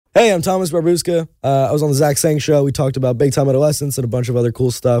Hey, I'm Thomas Barbuska. I was on the Zach Sang Show. We talked about Big Time Adolescence and a bunch of other cool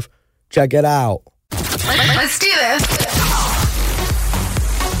stuff. Check it out. Let's do this.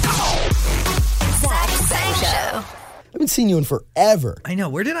 Zach Sang Show. I haven't seen you in forever. I know.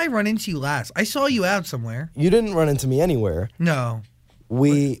 Where did I run into you last? I saw you out somewhere. You didn't run into me anywhere. No.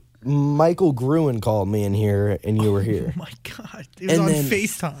 Michael Gruen called me in here, and you were here. Oh, my God. It was on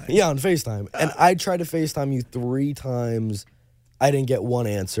FaceTime. Yeah, on FaceTime. And I tried to FaceTime you 3 times. I didn't get one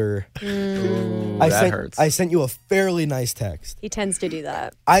answer. Ooh, that hurts. I sent you a fairly nice text. He tends to do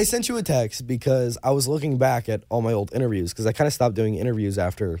that. I sent you a text because I was looking back at all my old interviews because I kind of stopped doing interviews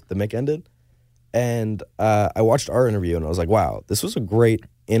after the Mick ended. And I watched our interview and I was like, wow, this was a great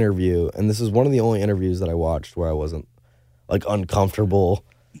interview. And this is one of the only interviews that I watched where I wasn't like uncomfortable.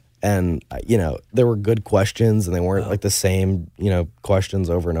 And, there were good questions and they weren't like the same, questions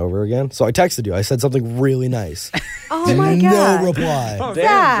over and over again. So I texted you. I said something really nice. Oh, my God. No reply. Oh, damn,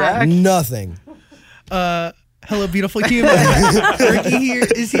 Zach. Nothing. Hello, beautiful human. Ricky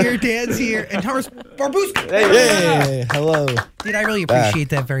is here, Dan's here, and Thomas Barbuska. Hey, hello. Dude, I really appreciate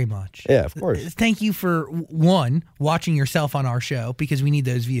that very much. Yeah, of course. Thank you for, 1, watching yourself on our show, because we need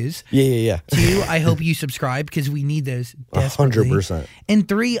those views. Yeah. 2, I hope you subscribe, because we need those desperately. 100%. And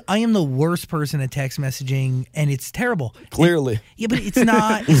 3, I am the worst person at text messaging, and it's terrible. Clearly. Yeah, but it's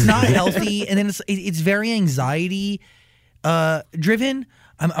not healthy, and then it's very anxiety driven.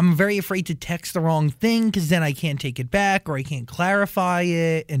 I'm very afraid to text the wrong thing because then I can't take it back or I can't clarify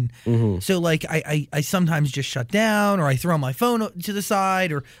it. And so, like, I sometimes just shut down or I throw my phone to the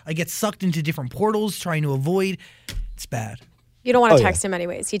side or I get sucked into different portals trying to avoid. It's bad. You don't want to text him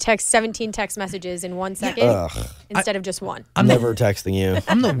anyways. He texts 17 text messages in 1 second instead of just 1. I'm never texting you.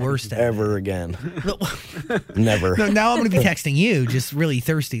 I'm the worst at ever again. Never. No, now I'm going to be texting you, just really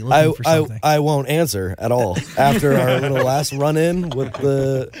thirsty, looking for something. I won't answer at all after our little last run-in with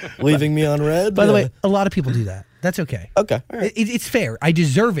the leaving me on red. By the way, a lot of people do that. That's okay. Okay. All right. It's fair. I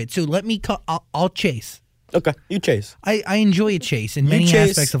deserve it. So let me I'll chase. Okay. You chase. I enjoy a chase in many You chase,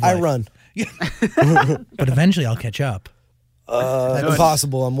 aspects of life. I run. But eventually I'll catch up.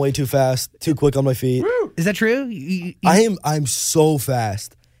 Impossible. I'm way too fast, too quick on my feet. Is that true? I'm so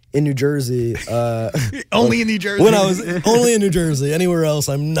fast in New Jersey. Only in New Jersey. When I was only in New Jersey, anywhere else,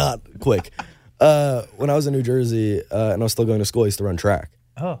 I'm not quick. When I was in New Jersey and I was still going to school, I used to run track.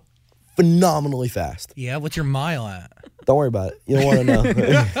 Oh, phenomenally fast. yeah. What's your mile at? Don't worry about it. You don't want to know.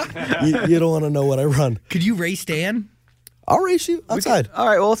 you don't want to know what I run. Could you race Dan? I'll race you outside. All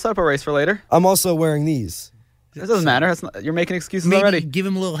right, well, let's set up a race for later. I'm also wearing these. It doesn't matter. You're making excuses Maybe already. give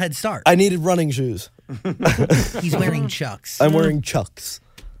him a little head start. I needed running shoes. He's wearing Chucks. I'm wearing Chucks.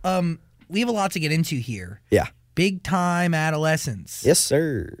 We have a lot to get into here. Yeah. Big Time Adolescence. Yes,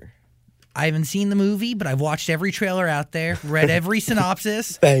 sir. I haven't seen the movie, but I've watched every trailer out there, read every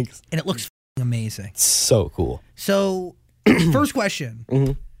synopsis, Thanks. and it looks amazing. So cool. So, first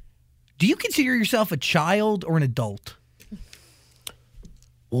question. Do you consider yourself a child or an adult?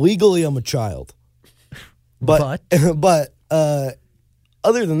 Legally, I'm a child. But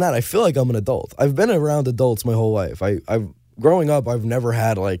other than that, I feel like I'm an adult. I've been around adults my whole life. Growing up, I've never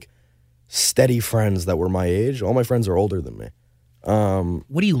had like steady friends that were my age. All my friends are older than me.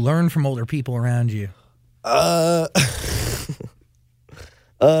 What do you learn from older people around you? I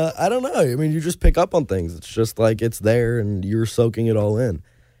don't know. I mean, you just pick up on things. It's just like it's there and you're soaking it all in.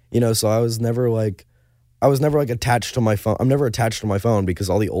 So I was never attached to my phone. I'm never attached to my phone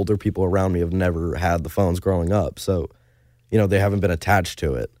because all the older people around me have never had the phones growing up. So, they haven't been attached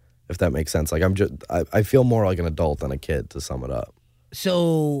to it, if that makes sense. Like I feel more like an adult than a kid, to sum it up.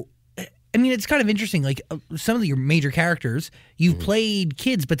 So, I mean, it's kind of interesting. Like some of your major characters, you've played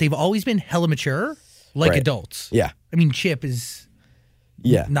kids, but they've always been hella mature, like Right. adults. Yeah. I mean, Chip is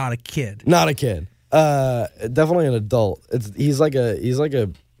not a kid. Not a kid. Definitely an adult. He's like a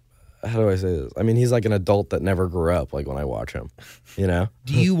how do I say this? I mean, he's like an adult that never grew up, like when I watch him,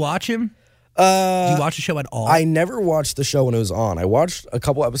 Do you watch him? Do you watch the show at all? I never watched the show when it was on. I watched a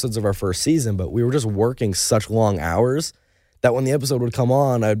couple episodes of our first season, but we were just working such long hours that when the episode would come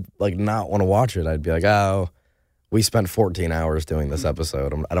on, I'd like not want to watch it. I'd be like, oh, we spent 14 hours doing this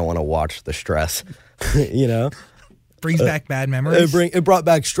episode. I don't want to watch the stress, Brings back bad memories. It brought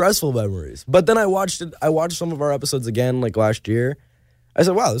back stressful memories. But then I watched some of our episodes again, like last year. I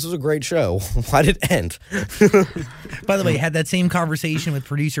said, wow, this was a great show. Why did it end? By the way, had that same conversation with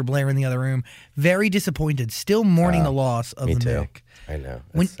producer Blair in the other room. Very disappointed. Still mourning the loss of Me the too. Mick. I know.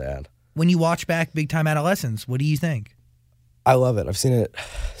 It's sad. When you watch back Big Time Adolescence, what do you think? I love it. I've seen it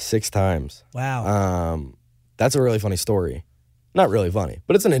 6 times. Wow. That's a really funny story. Not really funny,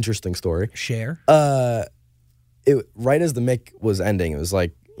 but it's an interesting story. Share. Right as the Mick was ending, it was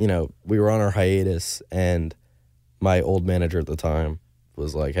like we were on our hiatus, and my old manager at the time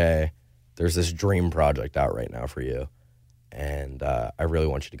was like, hey, there's this dream project out right now for you, and I really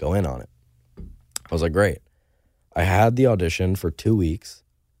want you to go in on it. I was like, great. I had the audition for 2 weeks,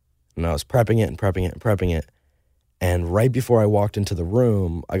 and I was prepping it. And right before I walked into the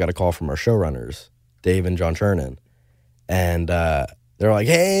room, I got a call from our showrunners, Dave and John Chernin. And they're like,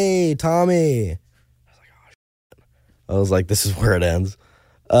 hey, Tommy. I was like, this is where it ends.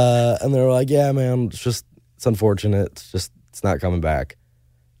 And they were like, yeah, man, it's unfortunate. It's not coming back.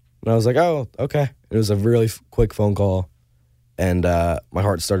 And I was like, oh, okay. It was a really quick phone call. And my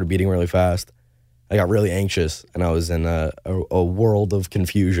heart started beating really fast. I got really anxious, and I was in a world of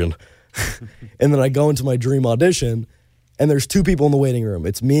confusion. And then I go into my dream audition, and there's 2 people in the waiting room.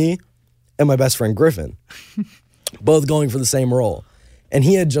 It's me and my best friend Griffin, both going for the same role. And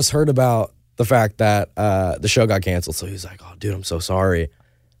he had just heard about the fact that the show got canceled. So he was like, oh, dude, I'm so sorry. I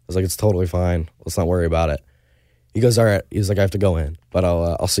was like, it's totally fine. Let's not worry about it. He goes, all right. He's like, I have to go in, but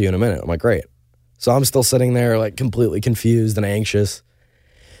I'll see you in a minute. I'm like, great. So I'm still sitting there like completely confused and anxious.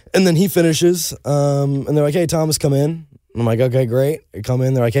 And then he finishes, and they're like, hey, Thomas, come in. I'm like, okay, great. They come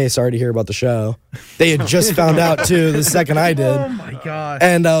in. They're like, hey, sorry to hear about the show. They had just found out, too, the second I did. Oh, my gosh.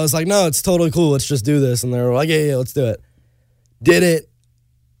 And I was like, no, it's totally cool. Let's just do this. And they were like, yeah, let's do it. Did it.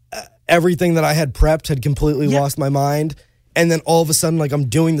 Everything that I had prepped had completely lost my mind. And then all of a sudden, like, I'm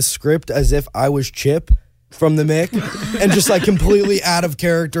doing the script as if I was Chip from the Mick and just, like, completely out of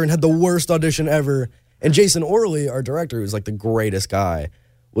character and had the worst audition ever. And Jason Orley, our director, who's, like, the greatest guy,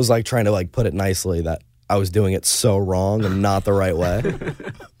 was, like, trying to, like, put it nicely that I was doing it so wrong and not the right way.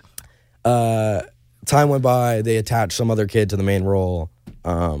 Time went by. They attached some other kid to the main role.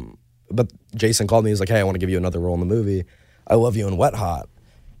 But Jason called me. He was like, hey, I want to give you another role in the movie. I love you in Wet Hot.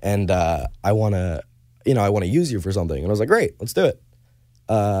 And I want to use you for something. And I was like, great, let's do it.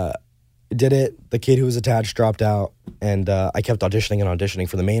 Did it. The kid who was attached dropped out. And I kept auditioning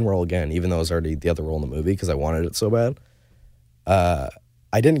for the main role again, even though it was already the other role in the movie because I wanted it so bad.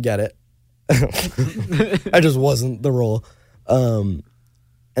 I didn't get it. I just wasn't the role. And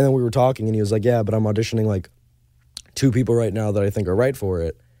then we were talking, and he was like, yeah, but I'm auditioning like 2 people right now that I think are right for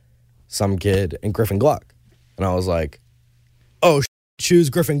it. Some kid and Griffin Gluck. And I was like, oh, choose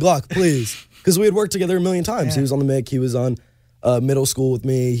Griffin Gluck, please. Because we had worked together a million times. Yeah. He was on the Mick. He was on middle school with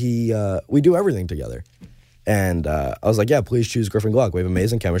me. We do everything together. And I was like, yeah, please choose Griffin Gluck. We have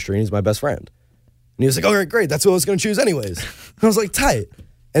amazing chemistry, and he's my best friend. And he was like, all right, great. That's who I was going to choose anyways. And I was like, tight.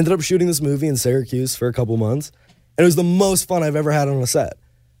 Ended up shooting this movie in Syracuse for a couple months. And it was the most fun I've ever had on a set.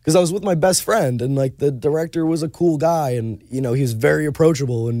 Because I was with my best friend, and like the director was a cool guy, and he was very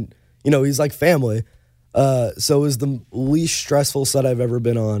approachable, and he's like family. So it was the least stressful set I've ever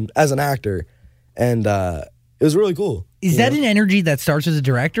been on as an actor. And it was really cool. Is that an energy that starts as a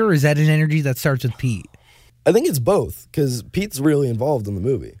director, or is that an energy that starts with Pete? I think it's both, because Pete's really involved in the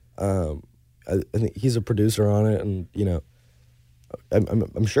movie. I think he's a producer on it, and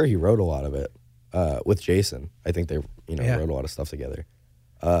I'm sure he wrote a lot of it with Jason. I think they wrote a lot of stuff together.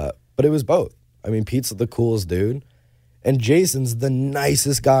 But it was both. I mean, Pete's the coolest dude, and Jason's the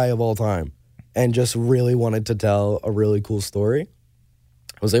nicest guy of all time, and just really wanted to tell a really cool story.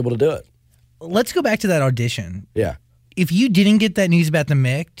 I was able to do it. Let's go back to that audition. Yeah. If you didn't get that news about the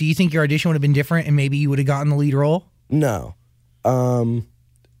Mick, do you think your audition would have been different and maybe you would have gotten the lead role? No.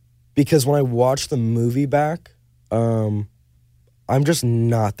 Because when I watched the movie back, I'm just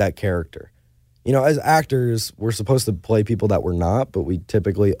not that character. As actors, we're supposed to play people that we're not, but we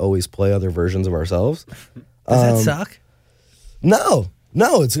typically always play other versions of ourselves. Does that suck? No,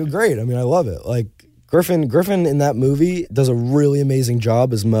 it's great. I mean, I love it. Like, Griffin in that movie does a really amazing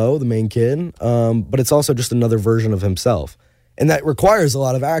job as Mo, the main kid, but it's also just another version of himself. And that requires a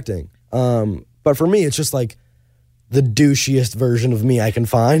lot of acting. But for me, it's just like the douchiest version of me I can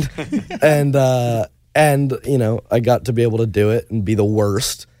find. And I got to be able to do it and be the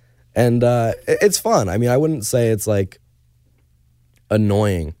worst. And it's fun. I mean, I wouldn't say it's like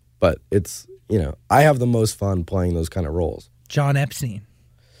annoying, but it's, I have the most fun playing those kind of roles. John Epstein.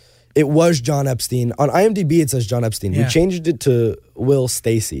 It was John Epstein. On IMDb, it says John Epstein. Yeah. We changed it to Will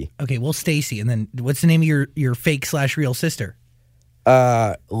Stacy. Okay, Will Stacy. And then what's the name of your fake/real sister?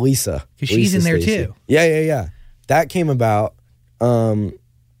 Lisa. Because she's in there Stacy. too. Yeah. That came about. We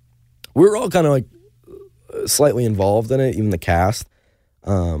were all kind of like slightly involved in it, even the cast.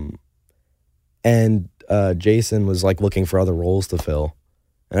 And Jason was like looking for other roles to fill.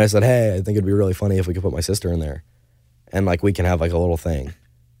 And I said, hey, I think it'd be really funny if we could put my sister in there. And like we can have like a little thing.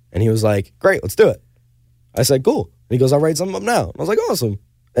 And he was like, great, let's do it. I said, cool. And he goes, I'll write something up now. And I was like, awesome.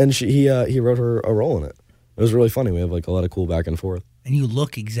 And he wrote her a role in it. It was really funny. We have like a lot of cool back and forth. And you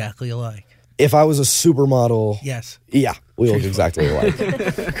look exactly alike. If I was a supermodel, Yes. yeah, we look exactly alike.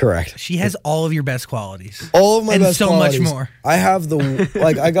 Correct. She has all of your best qualities. All of my And best so much qualities. more. I have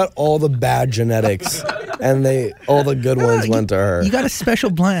I got all the bad genetics, and all the good ones went to her. You got a special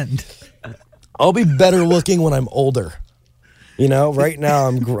blend. I'll be better looking when I'm older. You know, right now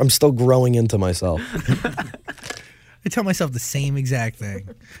I'm still growing into myself. I tell myself the same exact thing.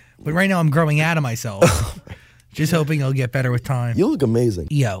 But right now I'm growing out of myself. Just hoping it'll get better with time. You look amazing.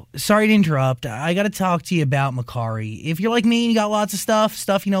 Yo, sorry to interrupt. I got to talk to you about Macari. If you're like me and you got lots of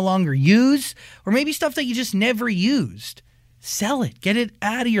stuff you no longer use, or maybe stuff that you just never used, sell it. Get it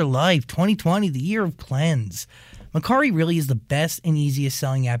out of your life. 2020, the year of cleanse. Macari really is the best and easiest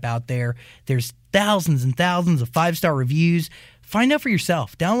selling app out there. There's thousands and thousands of 5-star reviews. Find out for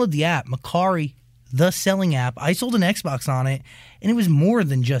yourself. Download the app, Macari, the selling app. I sold an Xbox on it, and it was more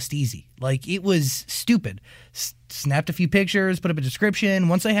than just easy. Like, it was stupid. Snapped a few pictures, put up a description.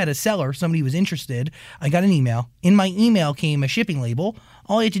 Once I had a seller, somebody who was interested, I got an email. In my email came a shipping label.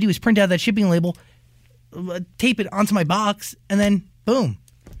 All I had to do was print out that shipping label, tape it onto my box, and then boom,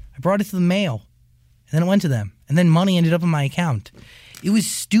 I brought it to the mail. And then it went to them. And then money ended up in my account. It was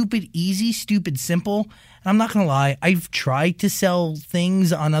stupid easy, stupid simple. And I'm not going to lie, I've tried to sell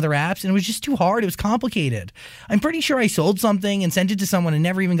things on other apps, and it was just too hard. It was complicated. I'm pretty sure I sold something and sent it to someone and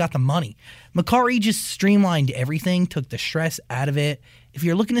never even got the money. Macari just streamlined everything, took the stress out of it. If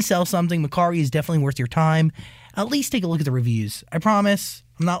you're looking to sell something, Macari is definitely worth your time. At least take a look at the reviews. I promise.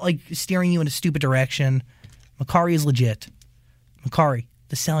 I'm not like steering you in a stupid direction. Macari is legit. Macari,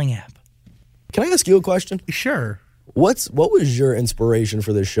 the selling app. Can I ask you a question? Sure. What was your inspiration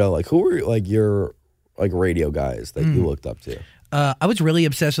for this show? Like, who were like your radio guys that you looked up to? I was really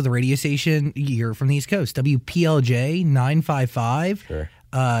obsessed with the radio station. You're from the East Coast, WPLJ 955. Sure.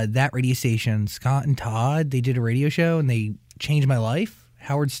 That radio station, Scott and Todd, they did a radio show and they changed my life.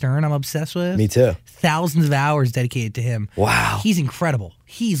 Howard Stern, I'm obsessed with. Me too. Thousands of hours dedicated to him. Wow. He's incredible.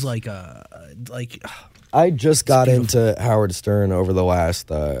 He's like I just got into Howard Stern over the last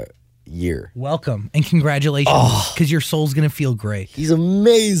year. welcome and congratulations because your soul's gonna feel great. He's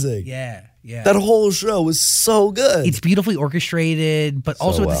amazing. Yeah. That whole show was so good. It's beautifully orchestrated, but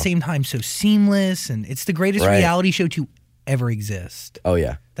also at well. the same time so seamless, and it's the greatest Right. reality show to ever exist. Oh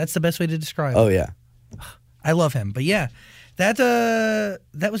yeah. That's the best way to describe it. Oh yeah. I love him. But yeah, that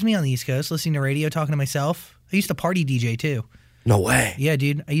was me on the East Coast, listening to radio, talking to myself. I used to party DJ too. No way. Yeah,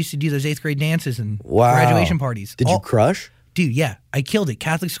 dude. I used to do those 8th grade dances and Wow. graduation parties. Did you crush? Dude, yeah. I killed it.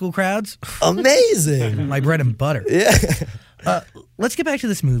 Catholic school crowds, Amazing. my bread and butter. Yeah. Let's get back to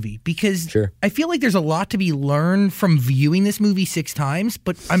this movie because Sure. I feel like there's a lot to be learned from viewing this movie 6 times,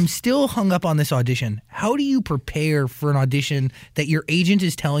 but I'm still hung up on this audition. How do you prepare for an audition that your agent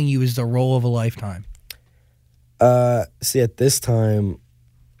is telling you is the role of a lifetime? See, at this time,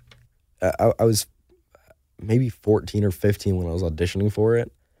 I was maybe 14 or 15 when I was auditioning for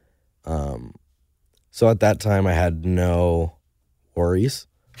it. So at that time, I had no worries.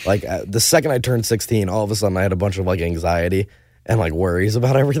 Like the second I turned 16, all of a sudden I had a bunch of like anxiety and like worries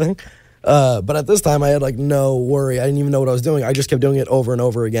about everything. But at this time, I had like no worry. I didn't even know what I was doing. I just kept doing it over and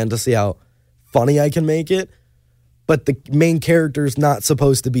over again to see how funny I can make it. But the main character's not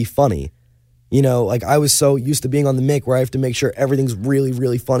supposed to be funny. You know, like I was so used to being on the mic where I have to make sure everything's really,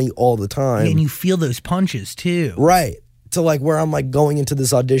 really funny all the time. And you feel those punches too. Right. To like where I'm like going into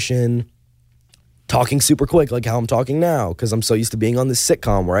this audition talking super quick, like how I'm talking now, because I'm so used to being on this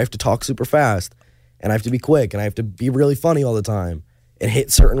sitcom where I have to talk super fast and I have to be quick and I have to be really funny all the time and hit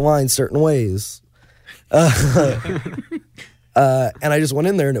certain lines certain ways. And I just went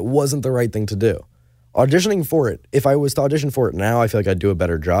in there and it wasn't the right thing to do. Auditioning for it, if I was to audition for it now, I feel like I'd do a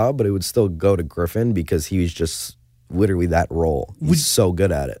better job, but it would still go to Griffin because he was just literally that role. He's so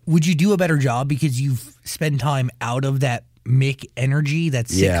good at it. Would you do a better job because you've spent time out of that Mick energy, that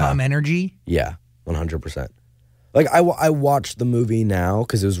sitcom energy? Yeah, 100%. Like I watched the movie now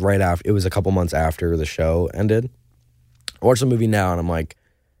because it was right after. It was a couple months after the show ended. I watched the movie now and I'm like,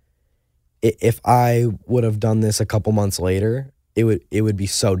 if I would have done this a couple months later, it would be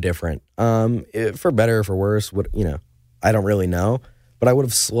so different. For better or for worse, I don't really know. But I would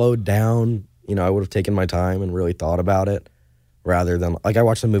have slowed down. I would have taken my time and really thought about it, rather than like I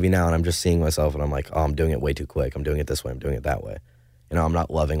watch the movie now and I'm just seeing myself and I'm like, oh, I'm doing it way too quick. I'm doing it this way. I'm doing it that way. I'm not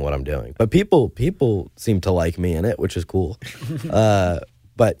loving what I'm doing. But people seem to like me in it, which is cool. But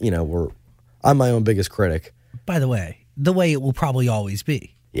I'm my own biggest critic. By the way it will probably always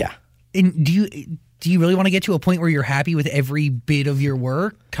be. Yeah. And do you really want to get to a point where you're happy with every bit of your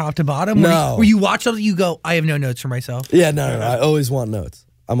work, top to bottom? No. Where you watch something, you go, I have no notes for myself. Yeah, no. I always want notes.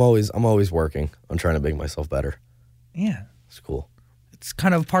 I'm always working on trying to make myself better. Yeah. It's cool. It's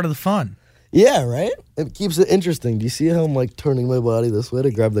kind of part of the fun. Yeah, right? It keeps it interesting. Do you see how I'm like turning my body this way to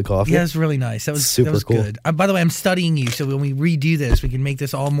grab the coffee? Yeah, it's really nice. That was Super cool. good. By the way, I'm studying you, so when we redo this, we can make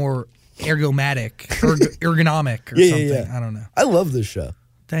this all more ergonomic or something. I don't know. I love this show.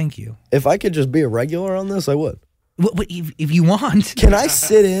 Thank you. If I could just be a regular on this, I would. If you want. Can I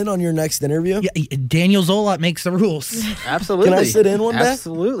sit in on your next interview? Yeah, Daniel Zolot makes the rules. Absolutely. Can I sit in one day?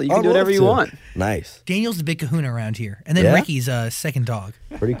 Absolutely. You I'd can do whatever love you to. want. Nice. Daniel's the big kahuna around here. And then Yeah? Ricky's second dog.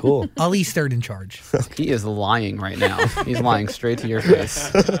 Pretty cool. Ali's third in charge. He is lying right now. He's lying straight to your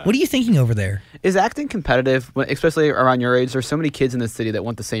face. What are you thinking over there? Is acting competitive, especially around your age? There's so many kids in the city that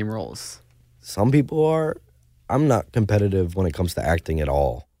want the same roles. Some people are. I'm not competitive when it comes to acting at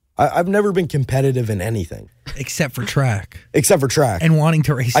all. I've never been competitive in anything. Except for track. Except for track. And wanting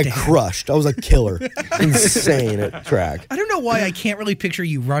to race I Dan. crushed. I was a killer. Insane at track. I don't know why I can't really picture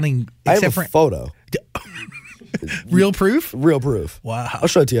you running I have except a for photo. real proof. Real proof. Wow. I'll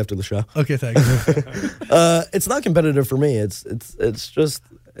show it to you after the show. Okay, thanks. It's not competitive for me. It's just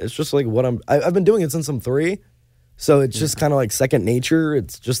like what I've been doing it since I'm 3. So it's just kind of like second nature.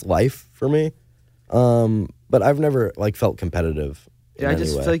 It's just life for me. But I've never like felt competitive. Yeah, I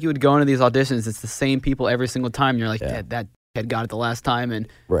just feel like you would go into these auditions. It's the same people every single time. You're like, that kid got it the last time, and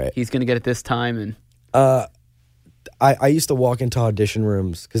he's gonna get it this time. And I used to walk into audition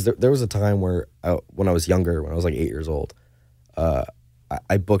rooms because there was a time where when I was younger, when I was like 8 years old,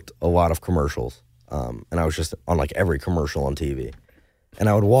 I booked a lot of commercials, and I was just on like every commercial on TV, and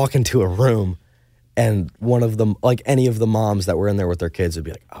I would walk into a room, and one of them, like any of the moms that were in there with their kids, would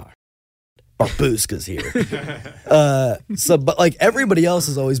be like, "Oh, Barbuska's here." But like everybody else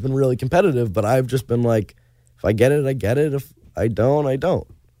has always been really competitive, but I've just been like, if I get it, I get it. If I don't, I don't.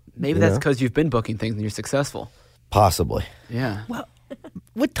 Maybe that's because you've been booking things and you're successful. Possibly. Yeah. Well,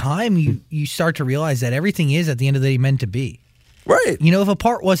 what time you start to realize that everything is at the end of the day meant to be. Right. You know, if a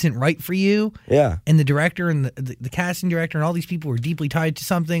part wasn't right for you, Yeah. and the director and the casting director and all these people were deeply tied to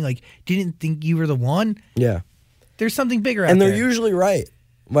something, like didn't think you were the one, Yeah. there's something bigger out And there. they're usually right.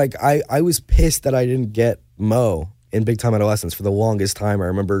 Like, I was pissed that I didn't get Mo in Big Time Adolescence for the longest time. I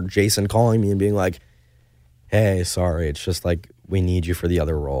remember Jason calling me and being like, hey, sorry, it's just like, we need you for the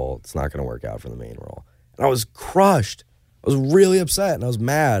other role. It's not going to work out for the main role. And I was crushed. I was really upset and I was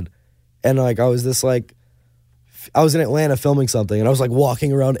mad. And like, I was in Atlanta filming something and I was like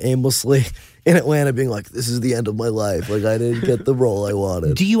walking around aimlessly in Atlanta being like, this is the end of my life. Like, I didn't get the role I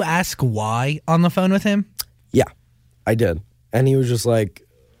wanted. Do you ask why on the phone with him? Yeah, I did. And he was just like,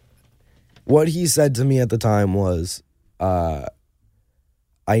 what he said to me at the time was,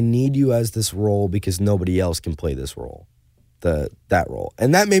 I need you as this role because nobody else can play this role, that role.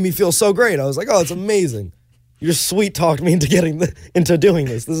 And that made me feel so great. I was like, oh, it's amazing. You just sweet talked me into doing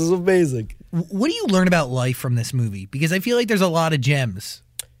this. This is amazing. What do you learn about life from this movie? Because I feel like there's a lot of gems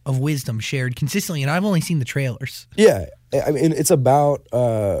of wisdom shared consistently, and I've only seen the trailers. Yeah, I mean, it's about,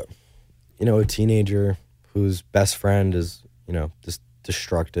 a teenager whose best friend is, this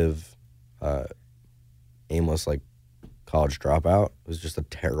destructive, aimless, like, college dropout. It was just a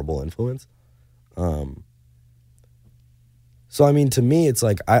terrible influence. So, I mean, to me, it's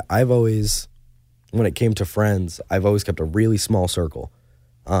like I've always, when it came to friends, I've always kept a really small circle,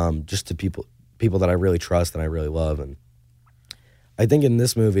 just to people that I really trust and I really love. And I think in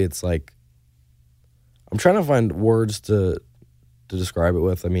this movie, it's like, I'm trying to find words to describe it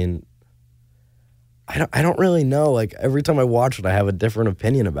with. I mean, I don't really know. Like, every time I watch it, I have a different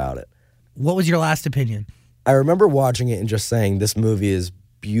opinion about it. What was your last opinion? I remember watching it and just saying this movie is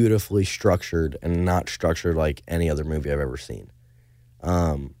beautifully structured and not structured like any other movie I've ever seen.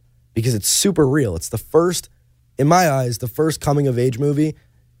 Because it's super real. It's the first, in my eyes, the first coming of age movie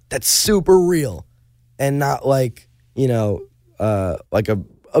that's super real and not like, like a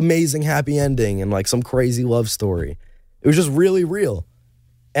amazing happy ending and like some crazy love story. It was just really real.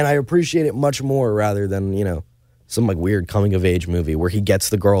 And I appreciate it much more rather than, some like weird coming of age movie where he gets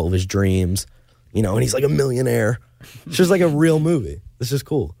the girl of his dreams, and he's like a millionaire. It's just like a real movie. It's just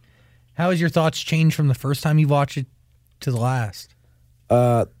cool. How has your thoughts changed from the first time you watched it to the last?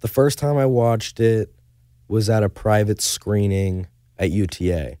 The first time I watched it was at a private screening at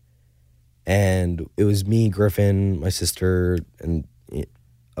UTA. And it was me, Griffin, my sister, and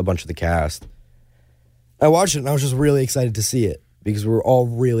a bunch of the cast. I watched it and I was just really excited to see it because we were all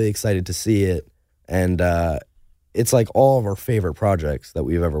really excited to see it. And it's like all of our favorite projects that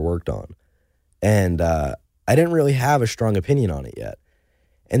we've ever worked on. And I didn't really have a strong opinion on it yet.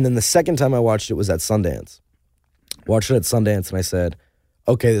 And then the second time I watched it was at Sundance. Watched it at Sundance and I said,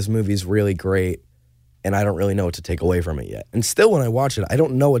 okay, this movie's really great and I don't really know what to take away from it yet. And still when I watch it, I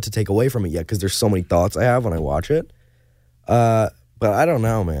don't know what to take away from it yet because there's so many thoughts I have when I watch it. But But I don't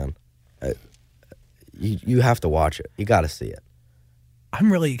know, man. You have to watch it. You got to see it.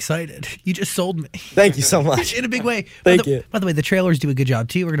 I'm really excited. You just sold me. Thank you so much. In a big way. Thank you. By the way, the trailers do a good job,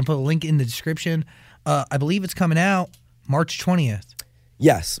 too. We're going to put a link in the description. I believe it's coming out March 20th.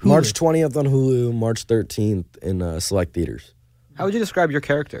 Yes, Hulu. March 20th on Hulu, March 13th in select theaters. How would you describe your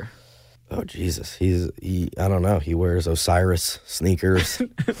character? Oh, Jesus. He I don't know. He wears Osiris sneakers.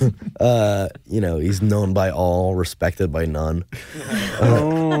 He's known by all, respected by none.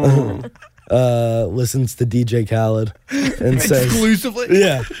 Listens to DJ Khaled and says exclusively,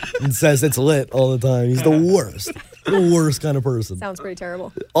 and says it's lit all the time. He's the worst kind of person. Sounds pretty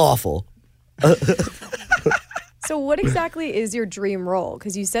terrible. Awful. So what exactly is your dream role?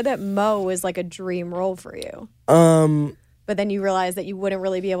 Because you said that Mo is like a dream role for you. But then you realized that you wouldn't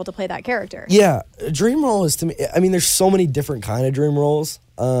really be able to play that character. Yeah, dream role is to me. I mean, there's so many different kind of dream roles.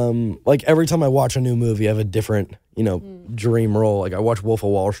 Like every time I watch a new movie, I have a different, dream role. Like I watch Wolf of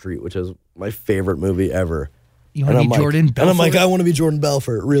Wall Street, which is my favorite movie ever. You want to be Jordan Belfort? And I'm like, I want to be Jordan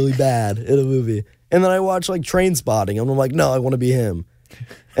Belfort really bad in a movie. And then I watch like Train Spotting, and I'm like, no, I want to be him.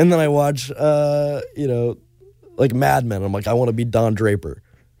 And then I watch, like Mad Men. I'm like, I want to be Don Draper.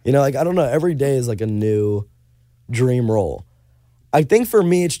 I don't know. Every day is like a new dream role. I think for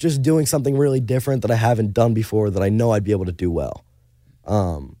me, it's just doing something really different that I haven't done before that I know I'd be able to do well.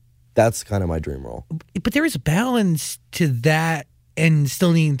 That's kind of my dream role. But there is a balance to that and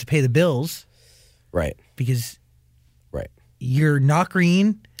still needing to pay the bills. Right. Because you're not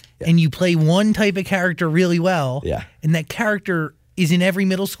green and you play one type of character really well. Yeah. And that character is in every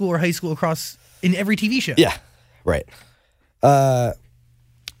middle school or high school in every TV show. Yeah. Right.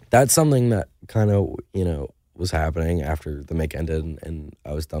 That's something that kind of, was happening after the Mick ended and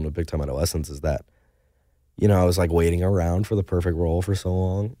I was done with Big Time Adolescence is that, I was like waiting around for the perfect role for so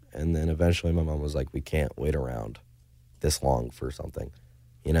long. And then eventually my mom was like, we can't wait around this long for something,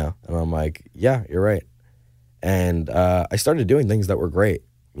 And I'm like, yeah, you're right. And I started doing things that were great,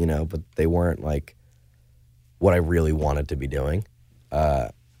 but they weren't like what I really wanted to be doing.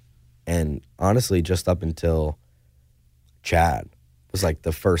 And honestly, just up until Chad was like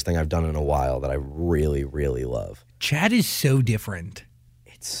the first thing I've done in a while that I really, really love. Chad is so different.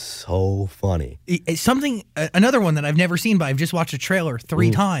 It's so funny. It's something, another one that I've never seen, but I've just watched a trailer 3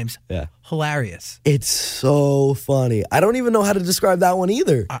 times. Yeah. Hilarious. It's so funny. I don't even know how to describe that one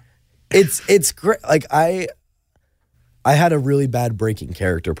either. It's great. Like I had a really bad breaking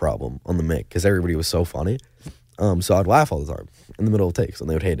character problem on the Mick because everybody was so funny. So I'd laugh all the time in the middle of takes, and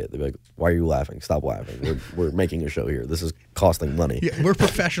they would hate it. They'd be like, "Why are you laughing? Stop laughing. We're making a show here. This is costing money." Yeah, we're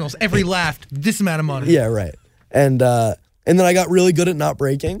professionals. Every laugh, this amount of money. Yeah, right. And then I got really good at not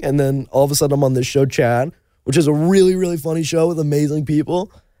breaking, and then all of a sudden I'm on this show, Chad, which is a really, really funny show with amazing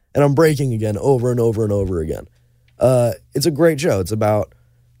people, and I'm breaking again over and over and over again. It's a great show. It's about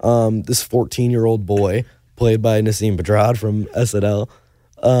this 14-year-old boy played by Nassim Pedrad from SNL.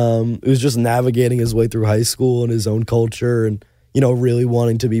 Who's just navigating his way through high school and his own culture and, really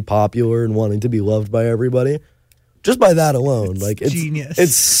wanting to be popular and wanting to be loved by everybody. Just by that alone. It's genius.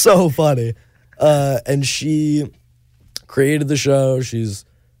 It's so funny. And she created the show. She's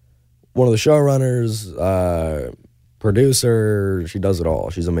one of the showrunners, producer. She does it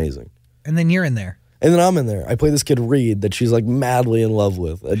all. She's amazing. And then you're in there. And then I'm in there. I play this kid Reed that she's like madly in love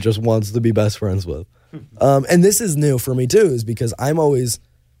with and just wants to be best friends with. And this is new for me too, is because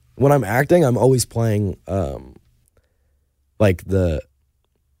when I'm acting, I'm always playing like the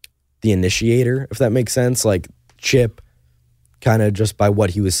initiator, if that makes sense. Like Chip, kind of just by what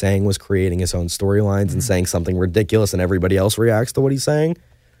he was saying, was creating his own storylines and saying something ridiculous, and everybody else reacts to what he's saying.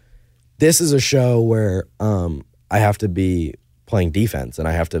 This is a show where I have to be playing defense, and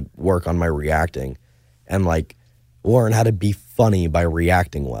I have to work on my reacting, and like learn how to be funny by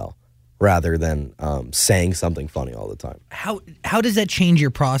reacting well, rather than saying something funny all the time. How does that change your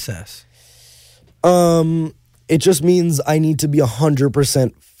process? It just means I need to be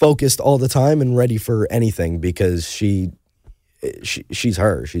 100% focused all the time and ready for anything, because she's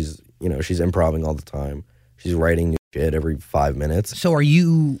her. She's improvising all the time. She's writing new shit every 5 minutes. So are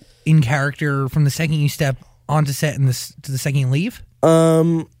you in character from the second you step onto set and to the second you leave?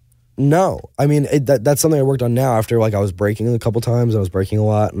 No, I mean that's something I worked on now after like I was breaking a couple times. I was breaking a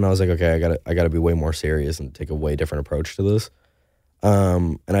lot, and I was like, okay, I gotta be way more serious and take a way different approach to this.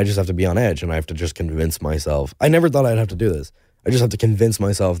 And I just have to be on edge, and I have to just convince myself. I never thought I'd have to do this. I just have to convince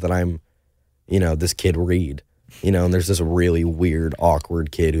myself that I'm, this kid Reed, and there's this really weird,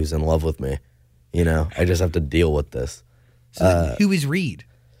 awkward kid who's in love with me. I just have to deal with this. So who is Reed?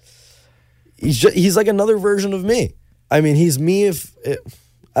 He's like another version of me. I mean, he's me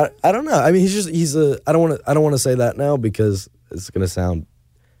I don't know. I mean, I don't want to say that now because it's gonna sound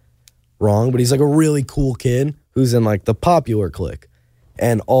wrong, but he's like a really cool kid who's in like the popular clique.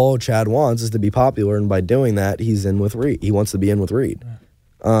 And all Chad wants is to be popular, and by doing that, he's in with Reed. He wants to be in with Reed.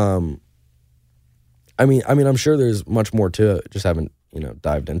 I mean, I'm sure there's much more to it. Just haven't,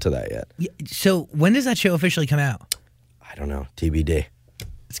 dived into that yet. Yeah, so when does that show officially come out? I don't know. TBD.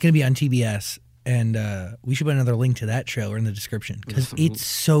 It's going to be on TBS, and we should put another link to that show in the description because it's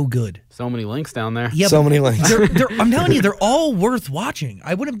so good. So many links down there. Yeah, so many links. I'm telling you, they're all worth watching.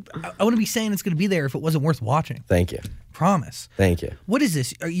 I wouldn't be saying it's going to be there if it wasn't worth watching. Thank you. Promise. Thank you. What is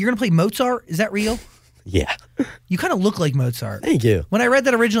this? You're going to play Mozart? Is that real? Yeah. You kind of look like Mozart. Thank you. When I read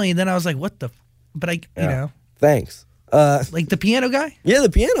that originally, and then I was like, what the... But Thanks. like the piano guy? Yeah, the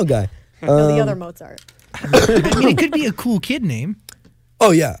piano guy. No, the other Mozart. I mean, it could be a cool kid name.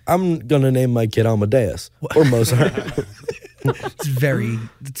 Oh, yeah. I'm going to name my kid Amadeus or Mozart.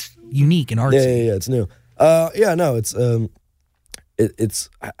 It's unique and artsy. Yeah, it's new. It's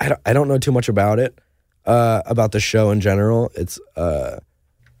I don't know too much about it, about the show in general. It's, I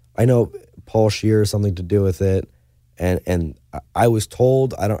know Paul Scheer has something to do with it, and I was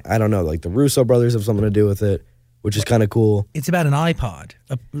told, I don't know, like the Russo brothers have something to do with it, which is kind of cool. It's about an iPod,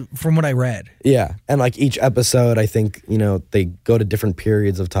 from what I read. Yeah, and like each episode, I think, they go to different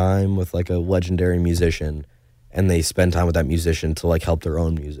periods of time with like a legendary musician, and they spend time with that musician to like help their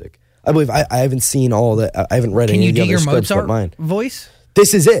own music. I believe I haven't seen all that. I haven't read any of the other scripts but mine. Can you do your Mozart voice?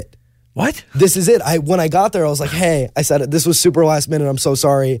 This is it. What? This is it. When I got there, I was like, hey, I said, this was super last minute. I'm so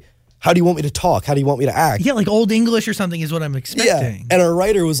sorry. How do you want me to talk? How do you want me to act? Yeah, like Old English or something is what I'm expecting. Yeah. And our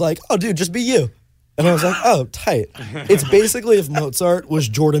writer was like, oh, dude, just be you. And I was like, oh, tight. It's basically if Mozart was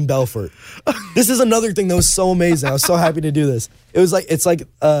Jordan Belfort. This is another thing that was so amazing. I was so happy to do this. It's like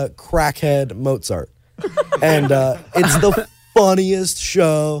crackhead Mozart. And it's the funniest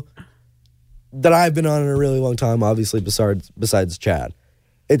show that I've been on in a really long time, obviously, besides Chad.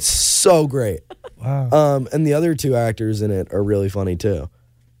 It's so great. Wow. And the other two actors in it are really funny, too.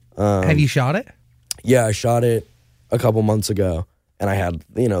 Have you shot it? Yeah, I shot it a couple months ago. And I had,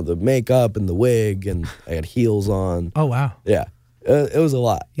 the makeup and the wig, and I had heels on. Oh, wow. Yeah. It was a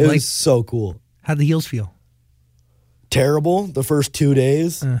lot. It was so cool. How'd the heels feel? Terrible the first 2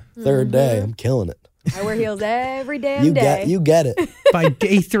 days. Third day, I'm killing it. I wear heels every damn day. You get it. By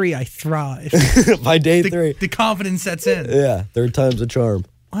day 3, I thrive. By day 3. The confidence sets in. Yeah, third time's a charm.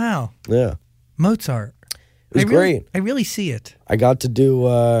 Wow. Yeah. Mozart. It was great. I really see it. I got to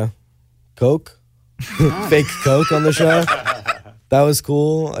do coke, fake coke on the show. That was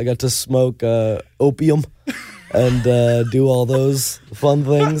cool. I got to smoke opium and do all those fun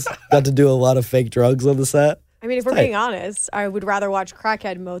things. Got to do a lot of fake drugs on the set. I mean, if we're being honest, I would rather watch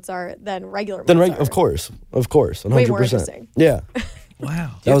crackhead Mozart than regular Mozart. Of course, 100%. Way more interesting. Yeah.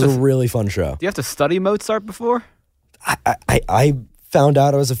 Wow. That was a really fun show. Do you have to study Mozart before? I found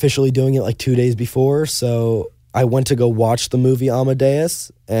out I was officially doing it like 2 days before, so I went to go watch the movie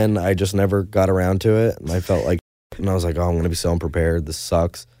Amadeus, and I just never got around to it, and I felt like, and I was like, oh, I'm going to be so unprepared. This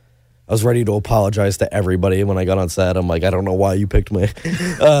sucks. I was ready to apologize to everybody when I got on set. I'm like, I don't know why you picked me.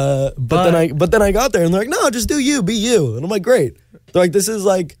 But then I got there, and they're like, no, just do you, be you. And I'm like, great. They're like, this is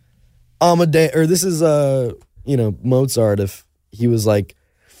like Amadeus, or this is Mozart if he was like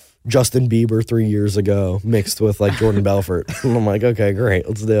Justin Bieber 3 years ago mixed with like Jordan Belfort. And I'm like, okay, great,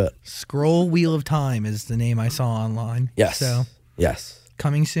 let's do it. Scroll Wheel of Time is the name I saw online. Yes. So yes.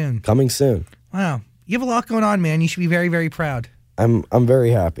 Coming soon. Coming soon. Wow. You have a lot going on, man. You should be very, very proud. I'm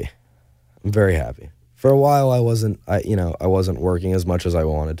very happy. I'm very happy. For a while I wasn't working as much as I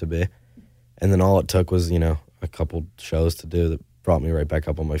wanted to be. And then all it took was, a couple shows to do that brought me right back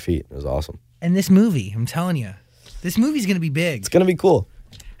up on my feet. It was awesome. And this movie, I'm telling you, this movie's going to be big. It's going to be cool.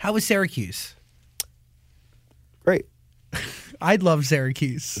 How was Syracuse? Great. I'd love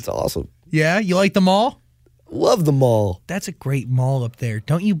Syracuse. It's awesome. Yeah? You like the mall? Love the mall. That's a great mall up there.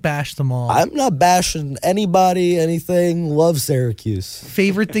 Don't you bash the mall. I'm not bashing anybody, anything. Love Syracuse.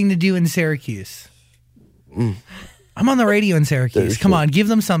 Favorite thing to do in Syracuse? I'm on the radio in Syracuse. Come on, give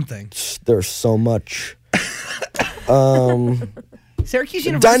them something. There's so much. Syracuse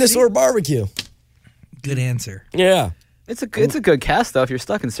University. Dinosaur barbecue. Good answer. Yeah. It's a good cast though. If you're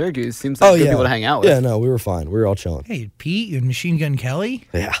stuck in Syracuse, seems like good people to hang out with. Yeah, no, we were fine. We were all chilling. Hey, Pete, you had Machine Gun Kelly.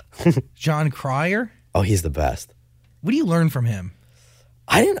 Yeah. John Cryer. Oh, he's the best. What do you learn from him?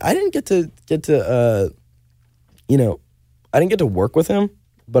 I didn't get to I didn't get to work with him,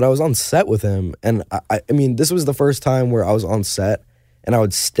 but I was on set with him, and I mean, this was the first time where I was on set, and I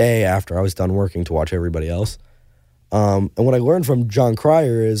would stay after I was done working to watch everybody else. And what I learned from John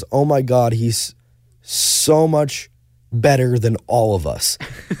Cryer is, oh my God, he's so much better than all of us.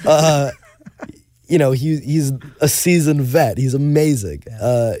 he's a seasoned vet. He's amazing.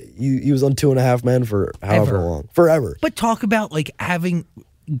 He was on 2.5 Men for however long, forever. But talk about like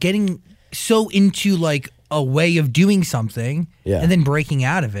getting so into like a way of doing something, and then breaking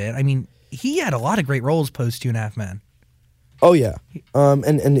out of it. I mean, he had a lot of great roles post 2.5 Men. Oh yeah,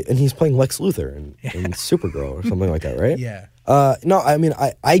 and he's playing Lex Luthor in Supergirl or something like that, right? Yeah. No, I mean,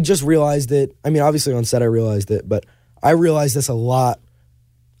 I just realized it. I mean, obviously on set I realized it, but I realized this a lot.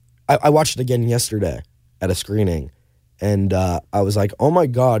 I watched it again yesterday at a screening, and I was like, oh my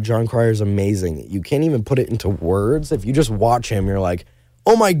God, Jon Cryer's amazing. You can't even put it into words. If you just watch him, you're like,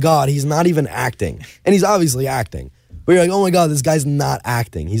 oh my God, he's not even acting. And he's obviously acting. But you're like, oh my God, this guy's not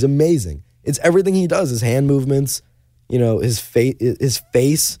acting. He's amazing. It's everything he does, his hand movements, his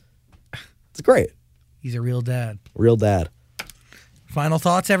face. It's great. He's a real dad. Real dad. Final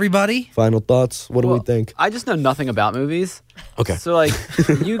thoughts, everybody? Final thoughts. What do we think? I just know nothing about movies. Okay. So, like,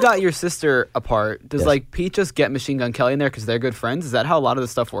 you got your sister apart. Does, like, Pete just get Machine Gun Kelly in there because they're good friends? Is that how a lot of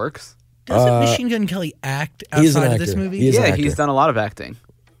this stuff works? Doesn't Machine Gun Kelly act outside of this movie? He's done a lot of acting.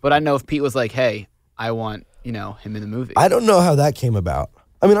 But I know if Pete was like, hey, I want, him in the movie. I don't know how that came about.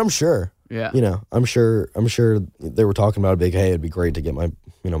 I mean, I'm sure. Yeah. I'm sure they were talking about it big, hey, it'd be great to get my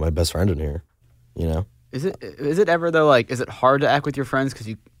best friend in here, Is it ever though, like, is it hard to act with your friends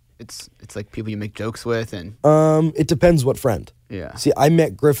because it's like people you make jokes with and it depends what friend. Yeah. See, I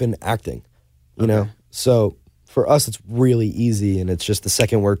met Griffin acting, so for us it's really easy, and it's just the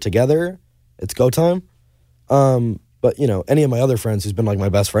second we're together, it's go time. But any of my other friends who's been like my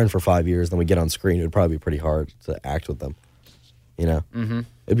best friend for 5 years, then we get on screen, it would probably be pretty hard to act with them. Mm-hmm.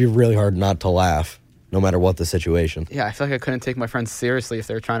 It'd be really hard not to laugh, no matter what the situation. Yeah, I feel like I couldn't take my friends seriously if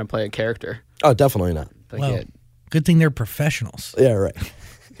they were trying to play a character. Oh, definitely not. Well, good thing they're professionals. Yeah, right.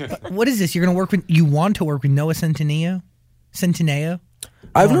 What is this? You want to work with Noah Centineo?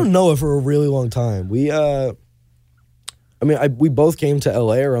 I've known Noah for a really long time. We both came to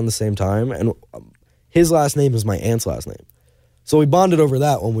LA around the same time, and his last name is my aunt's last name. So we bonded over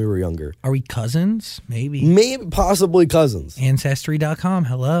that when we were younger. Are we cousins? Maybe, possibly cousins. Ancestry.com,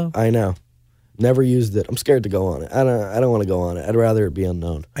 hello. I know. Never used it. I'm scared to go on it. I don't want to go on it. I'd rather it be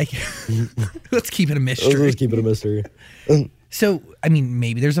unknown. Let's keep it a mystery. Let's keep it a mystery. So, I mean,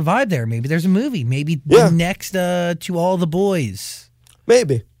 maybe there's a vibe there. Maybe there's a movie. Maybe the next To All the Boys.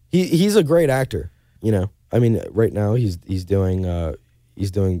 Maybe. He's a great actor. I mean, right now he's doing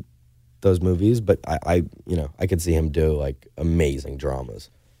those movies, but I could see him do like amazing dramas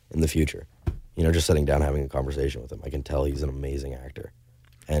in the future. Just sitting down having a conversation with him, I can tell he's an amazing actor,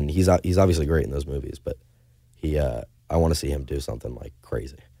 and he's obviously great in those movies. But I want to see him do something like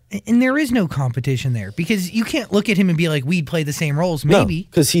crazy. And there is no competition there because you can't look at him and be like, we'd play the same roles. Maybe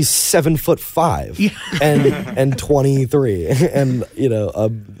because he's 7'5" and 23 and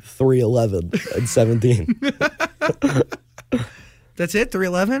 3'11" and 17. That's it?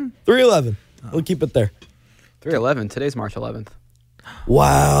 3'11"? 3'11". We'll keep it there. 3'11". Today's March 11th.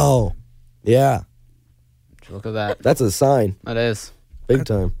 Wow. Yeah. Look at that. That's a sign. That is. Big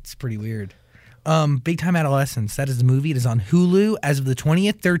time. It's pretty weird. Big Time Adolescence. That is the movie. It is on Hulu as of the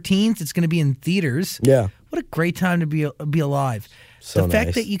 20th, 13th. It's going to be in theaters. Yeah. What a great time to be alive. So the fact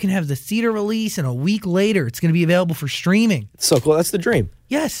nice. that you can have the theater release and a week later it's going to be available for streaming. It's so cool. That's the dream.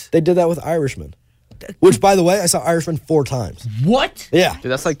 Yes. They did that with Irishman. Which, by the way, I saw Irishman 4 times. What? Yeah.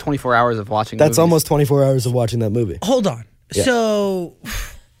 Dude, that's like 24 hours of watching That's movies. Almost 24 hours of watching that movie. Hold on. Yeah. So,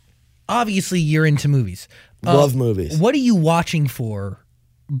 obviously you're into movies. Love movies. What are you watching for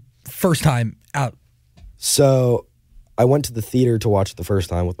first time out? So, I went to the theater to watch it the first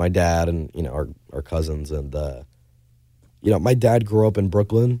time with my dad and, our cousins. And, my dad grew up in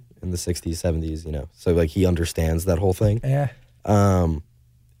Brooklyn in the 60s, 70s, So, like, he understands that whole thing. Yeah.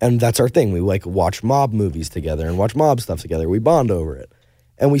 And that's our thing. We, like, watch mob movies together and watch mob stuff together. We bond over it.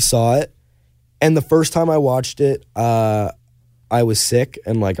 And we saw it. And the first time I watched it, I was sick.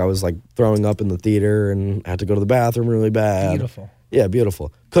 And, like, I was, like, throwing up in the theater and had to go to the bathroom really bad. Beautiful. Yeah,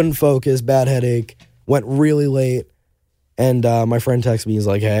 beautiful. Couldn't focus, bad headache. Went really late. And my friend texted me. He's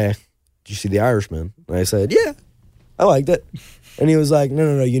like, hey, did you see The Irishman? And I said, yeah, I liked it. And he was like,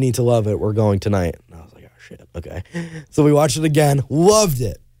 no, you need to love it. We're going tonight. And I was like, oh, shit, okay. So we watched it again. Loved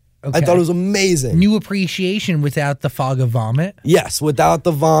it. Okay. I thought it was amazing. New appreciation without the fog of vomit. Yes, without the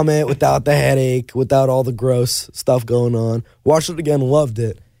vomit, without the headache, without all the gross stuff going on. Watched it again, loved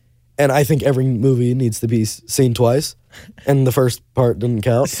it. And I think every movie needs to be seen twice. And the first part didn't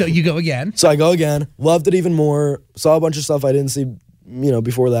count. So you go again. So I go again. Loved it even more. Saw a bunch of stuff I didn't see,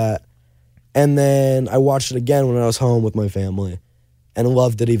 before that. And then I watched it again when I was home with my family. and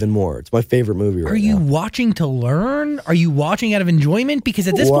loved it even more. It's my favorite movie right now. Are you watching to learn? Are you watching out of enjoyment? Because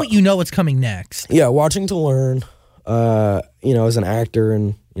at this point, you know what's coming next. Yeah, watching to learn, as an actor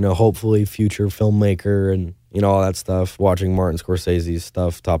and, hopefully future filmmaker and, all that stuff. Watching Martin Scorsese's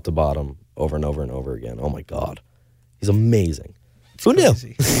stuff top to bottom over and over and over again. Oh, my God. He's amazing. Who knew?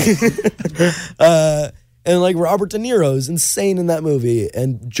 And like Robert De Niro is insane in that movie,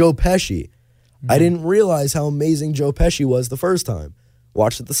 and Joe Pesci. I didn't realize how amazing Joe Pesci was the first time.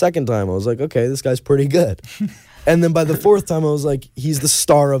 Watched it the second time. I was like, okay, this guy's pretty good. And then by the fourth time, I was like, he's the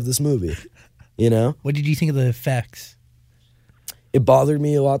star of this movie. What did you think of the effects? It bothered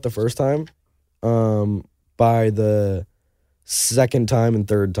me a lot the first time. By the second time and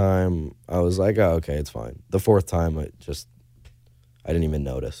third time, I was like, oh, okay, it's fine. The fourth time, I didn't even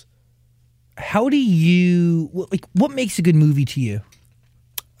notice. How do you what makes a good movie to you?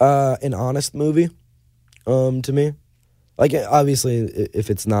 An honest movie, to me. Like, obviously, if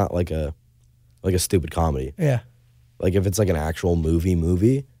it's not like a stupid comedy. Yeah. Like, if it's like an actual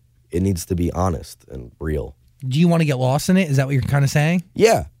movie, it needs to be honest and real. Do you want to get lost in it? Is that what you're kind of saying?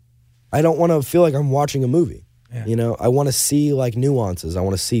 Yeah. I don't want to feel like I'm watching a movie. Yeah. I want to see like nuances. I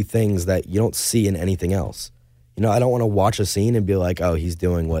want to see things that you don't see in anything else. I don't want to watch a scene and be like, oh, he's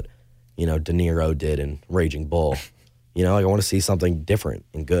doing what, De Niro did in Raging Bull. I want to see something different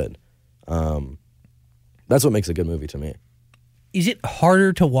and good. That's what makes a good movie to me. Is it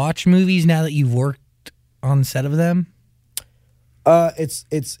harder to watch movies now that you've worked on set of them?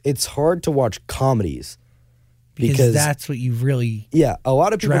 It's hard to watch comedies because that's what you've really. Yeah, a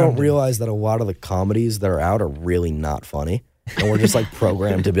lot of people don't realize that a lot of the comedies that are out are really not funny. And we're just like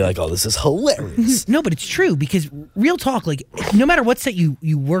programmed to be like, oh, this is hilarious. No, but it's true because real talk, like no matter what set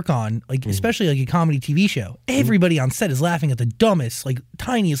you work on, like especially like a comedy TV show, everybody on set is laughing at the dumbest, like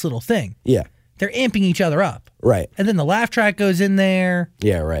tiniest little thing. Yeah. They're amping each other up. Right. And then the laugh track goes in there.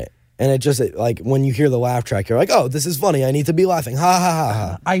 Yeah, right. And it just like when you hear the laugh track, you're like, oh, this is funny. I need to be laughing. Ha ha ha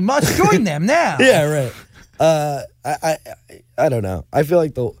ha. I must join them now. Yeah, right. I don't know. I feel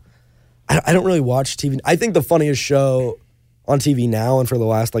like I don't really watch TV. I think the funniest show on TV now and for the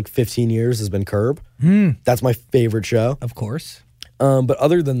last like 15 years has been Curb. That's my favorite show. Of course. But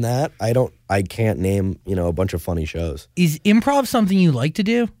other than that, I can't name, a bunch of funny shows. Is improv something you like to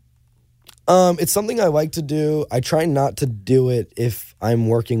do? It's something I like to do. I try not to do it if I'm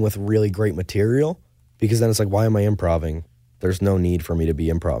working with really great material, because then it's like, why am I improvising? There's no need for me to be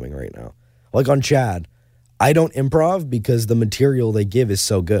improvising right now. Like on Chad, I don't improv because the material they give is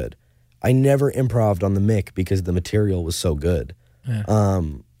so good. I never improv'd on the Mick because the material was so good. Yeah.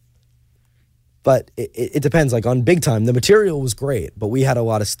 But it depends. Like on Big Time, the material was great, but we had a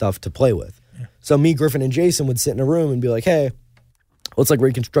lot of stuff to play with. Yeah. So me, Griffin, and Jason would sit in a room and be like, hey, let's like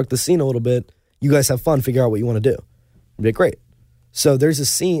reconstruct the scene a little bit. You guys have fun, figure out what you want to do. It'd be great. So there's a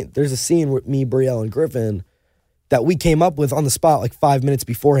scene with me, Brielle, and Griffin that we came up with on the spot like 5 minutes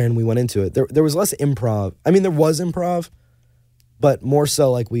beforehand we went into it. There was less improv. I mean, there was improv, but more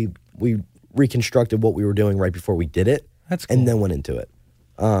so like we reconstructed what we were doing right before we did it. That's cool. And then went into it.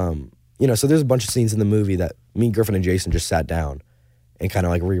 So there's a bunch of scenes in the movie that me, Griffin, and Jason just sat down and kind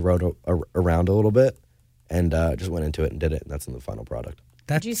of like rewrote around a little bit and just went into it and did it. And that's in the final product.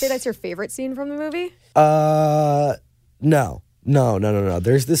 Did you say that's your favorite scene from the movie? No.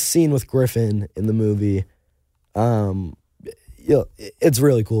 There's this scene with Griffin in the movie. It's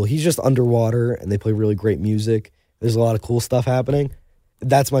really cool. He's just underwater and they play really great music. There's a lot of cool stuff happening.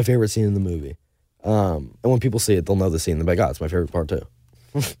 That's my favorite scene in the movie. And when people see it, they'll know the scene. They'll be like, oh, it's my favorite part too.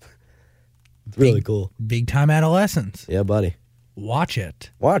 It's really cool. Big time adolescence. Yeah, buddy. Watch it.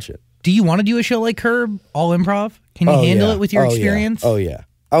 Do you want to do a show like Curb, all improv? Can you handle it with your experience? Yeah. Oh, yeah.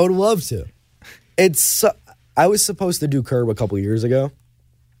 I would love to. I was supposed to do Curb a couple years ago,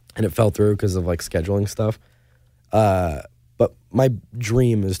 and it fell through because of like scheduling stuff. But my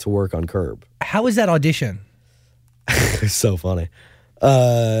dream is to work on Curb. How was that audition? It's so funny.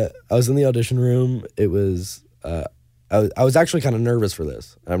 I was in the audition room. It was I was actually kind of nervous for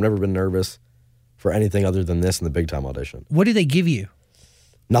this. I've never been nervous for anything other than this in the Big Time audition. What did they give you?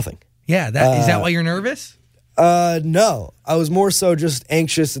 Nothing. Yeah, is that why you're nervous? No. I was more so just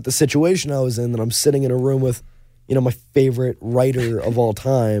anxious at the situation I was in, that I'm sitting in a room with, my favorite writer of all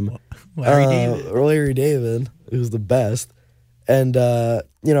time, Larry David, who's the best. And,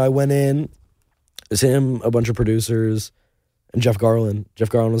 I went in, it's him, a bunch of producers, and Jeff Garland. Jeff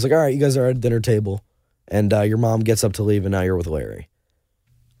Garland was like, all right, you guys are at a dinner table, and your mom gets up to leave, and now you're with Larry.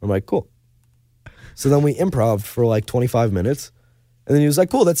 I'm like, cool. So then we improv'd for like 25 minutes, and then he was like,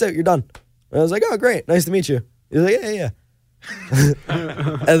 cool, that's it, you're done. And I was like, oh, great, nice to meet you. He was like, yeah.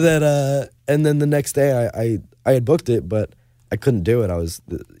 and then the next day I had booked it, but I couldn't do it.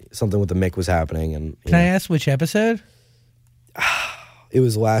 Something with the Mick was happening, and Can I ask which episode? It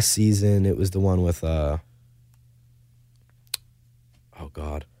was last season. It was the one with oh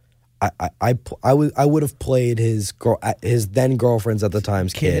God, I would have played his then girlfriend's at the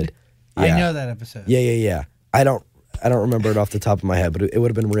time's kid. I know that episode. Yeah. I don't remember it off the top of my head, but it would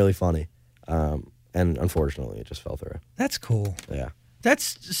have been really funny. And unfortunately, it just fell through. That's cool. Yeah.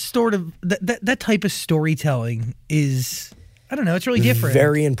 That's sort of that type of storytelling is, I don't know, it's really different.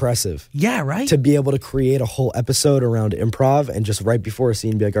 Very impressive. Yeah, right? To be able to create a whole episode around improv and just right before a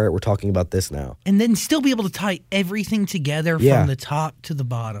scene be like, all right, we're talking about this now. And then still be able to tie everything together from the top to the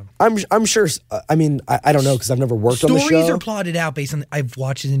bottom. I'm sure, I mean, I don't know because I've never worked on the show. Stories are plotted out based on, I've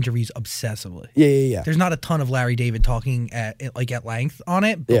watched his interviews obsessively. Yeah. There's not a ton of Larry David talking at length on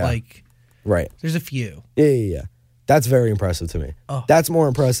it, but right. There's a few. Yeah. That's very impressive to me. Oh. That's more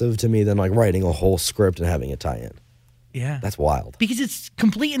impressive to me than like writing a whole script and having it tie in. Yeah. That's wild. Because it's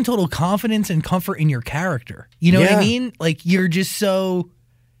complete and total confidence and comfort in your character. You know what I mean? Like, you're just the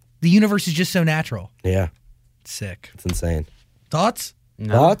universe is just so natural. Yeah. Sick. It's insane. Thoughts?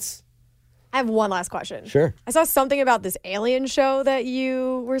 No. Thoughts? I have one last question. Sure. I saw something about this alien show that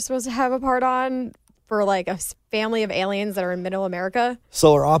you were supposed to have a part on for like a family of aliens that are in Middle America.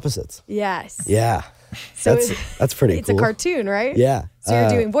 Solar Opposites. Yes. Yeah. So that's pretty it's cool. a cartoon, right? Yeah. So you're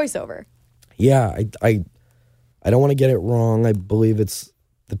doing voiceover. Yeah. I don't want to get it wrong. I believe it's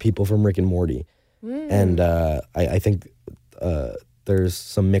the people from Rick and Morty. And I think there's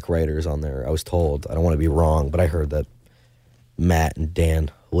some Mick writers on there, I was told. I don't want to be wrong, but I heard that Matt and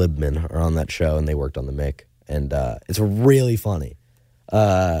Dan Libman are on that show, and they worked on the Mick. And it's really funny.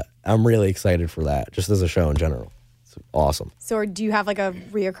 I'm really excited for that, just as a show in general. It's awesome. So do you have like a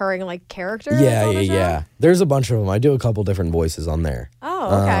reoccurring like character? Yeah. There's a bunch of them. I do a couple different voices on there.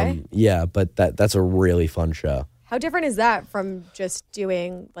 Oh, okay. Yeah, but that's a really fun show. How different is that from just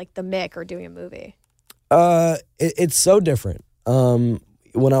doing like the Mick or doing a movie? It's so different.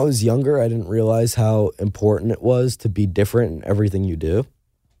 When I was younger, I didn't realize how important it was to be different in everything you do,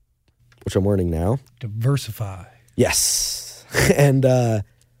 which I'm learning now. Diversify. Yes. And,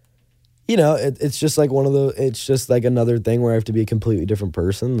 it's just like it's just like another thing where I have to be a completely different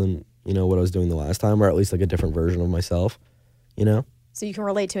person than, what I was doing the last time, or at least like a different version of myself, So you can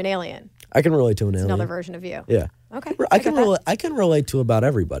relate to an alien. I can relate to an It's alien. another version of you. Yeah. Okay. I can relate to about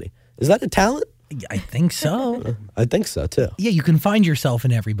everybody. Is that a talent? I think so. I think so too. Yeah, you can find yourself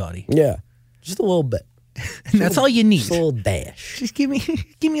in everybody. Yeah. Just a little bit. And that's all you need. Just a little dash. Just give me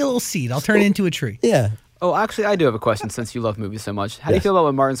a little seed. I'll turn it into a tree. Yeah. Oh, actually, I do have a question since you love movies so much. How do you feel about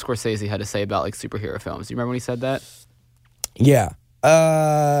what Martin Scorsese had to say about like superhero films? Do you remember when he said that? Yeah.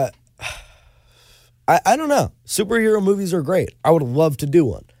 I don't know. Superhero movies are great. I would love to do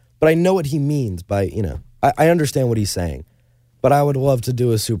one. But I know what he means by, I understand what he's saying. But I would love to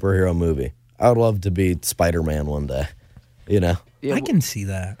do a superhero movie. I would love to be Spider-Man one day. Yeah, I can see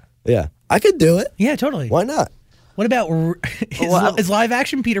that. Yeah. I could do it. Yeah, totally. Why not? What about is live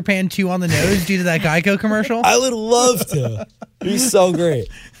action Peter Pan 2 on the nose due to that Geico commercial? I would love to. It'd be so great.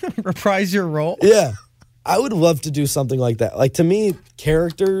 Reprise your role. Yeah. I would love to do something like that. Like, to me,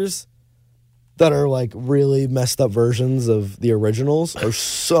 characters that are like really messed up versions of the originals are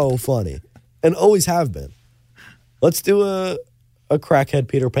so funny and always have been. Let's do a crackhead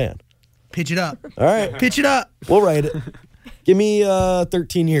Peter Pan. Pitch it up. All right. Pitch it up. We'll write it. Give me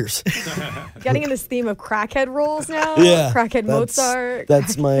 13 years. Getting in this theme of crackhead roles now. Yeah. Crackhead Mozart.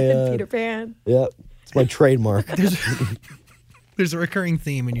 That's my Peter Pan. Yeah. It's my trademark. There's a recurring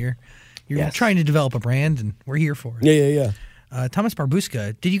theme, and you're Yes. trying to develop a brand, and we're here for it. Yeah. Thomas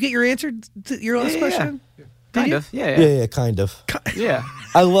Barbuska, did you get your answer to your last question? Kind of. Yeah. Yeah, kind of. Yeah.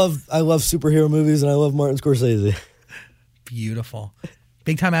 I love superhero movies, and I love Martin Scorsese. Beautiful.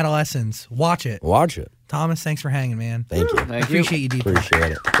 Big Time Adolescence. Watch it. Watch it. Thomas, thanks for hanging, man. Thank you. Thank you. Appreciate you deeply.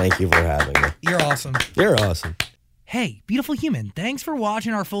 Appreciate it. Thank you for having me. You're awesome. You're awesome. Hey, beautiful human. Thanks for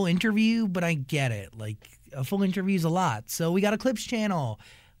watching our full interview, but I get it. Like, a full interview is a lot. So we got a clips channel.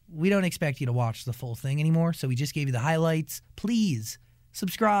 We don't expect you to watch the full thing anymore, so we just gave you the highlights. Please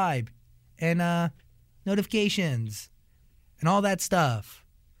subscribe and notifications and all that stuff.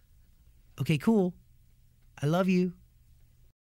 Okay, cool. I love you.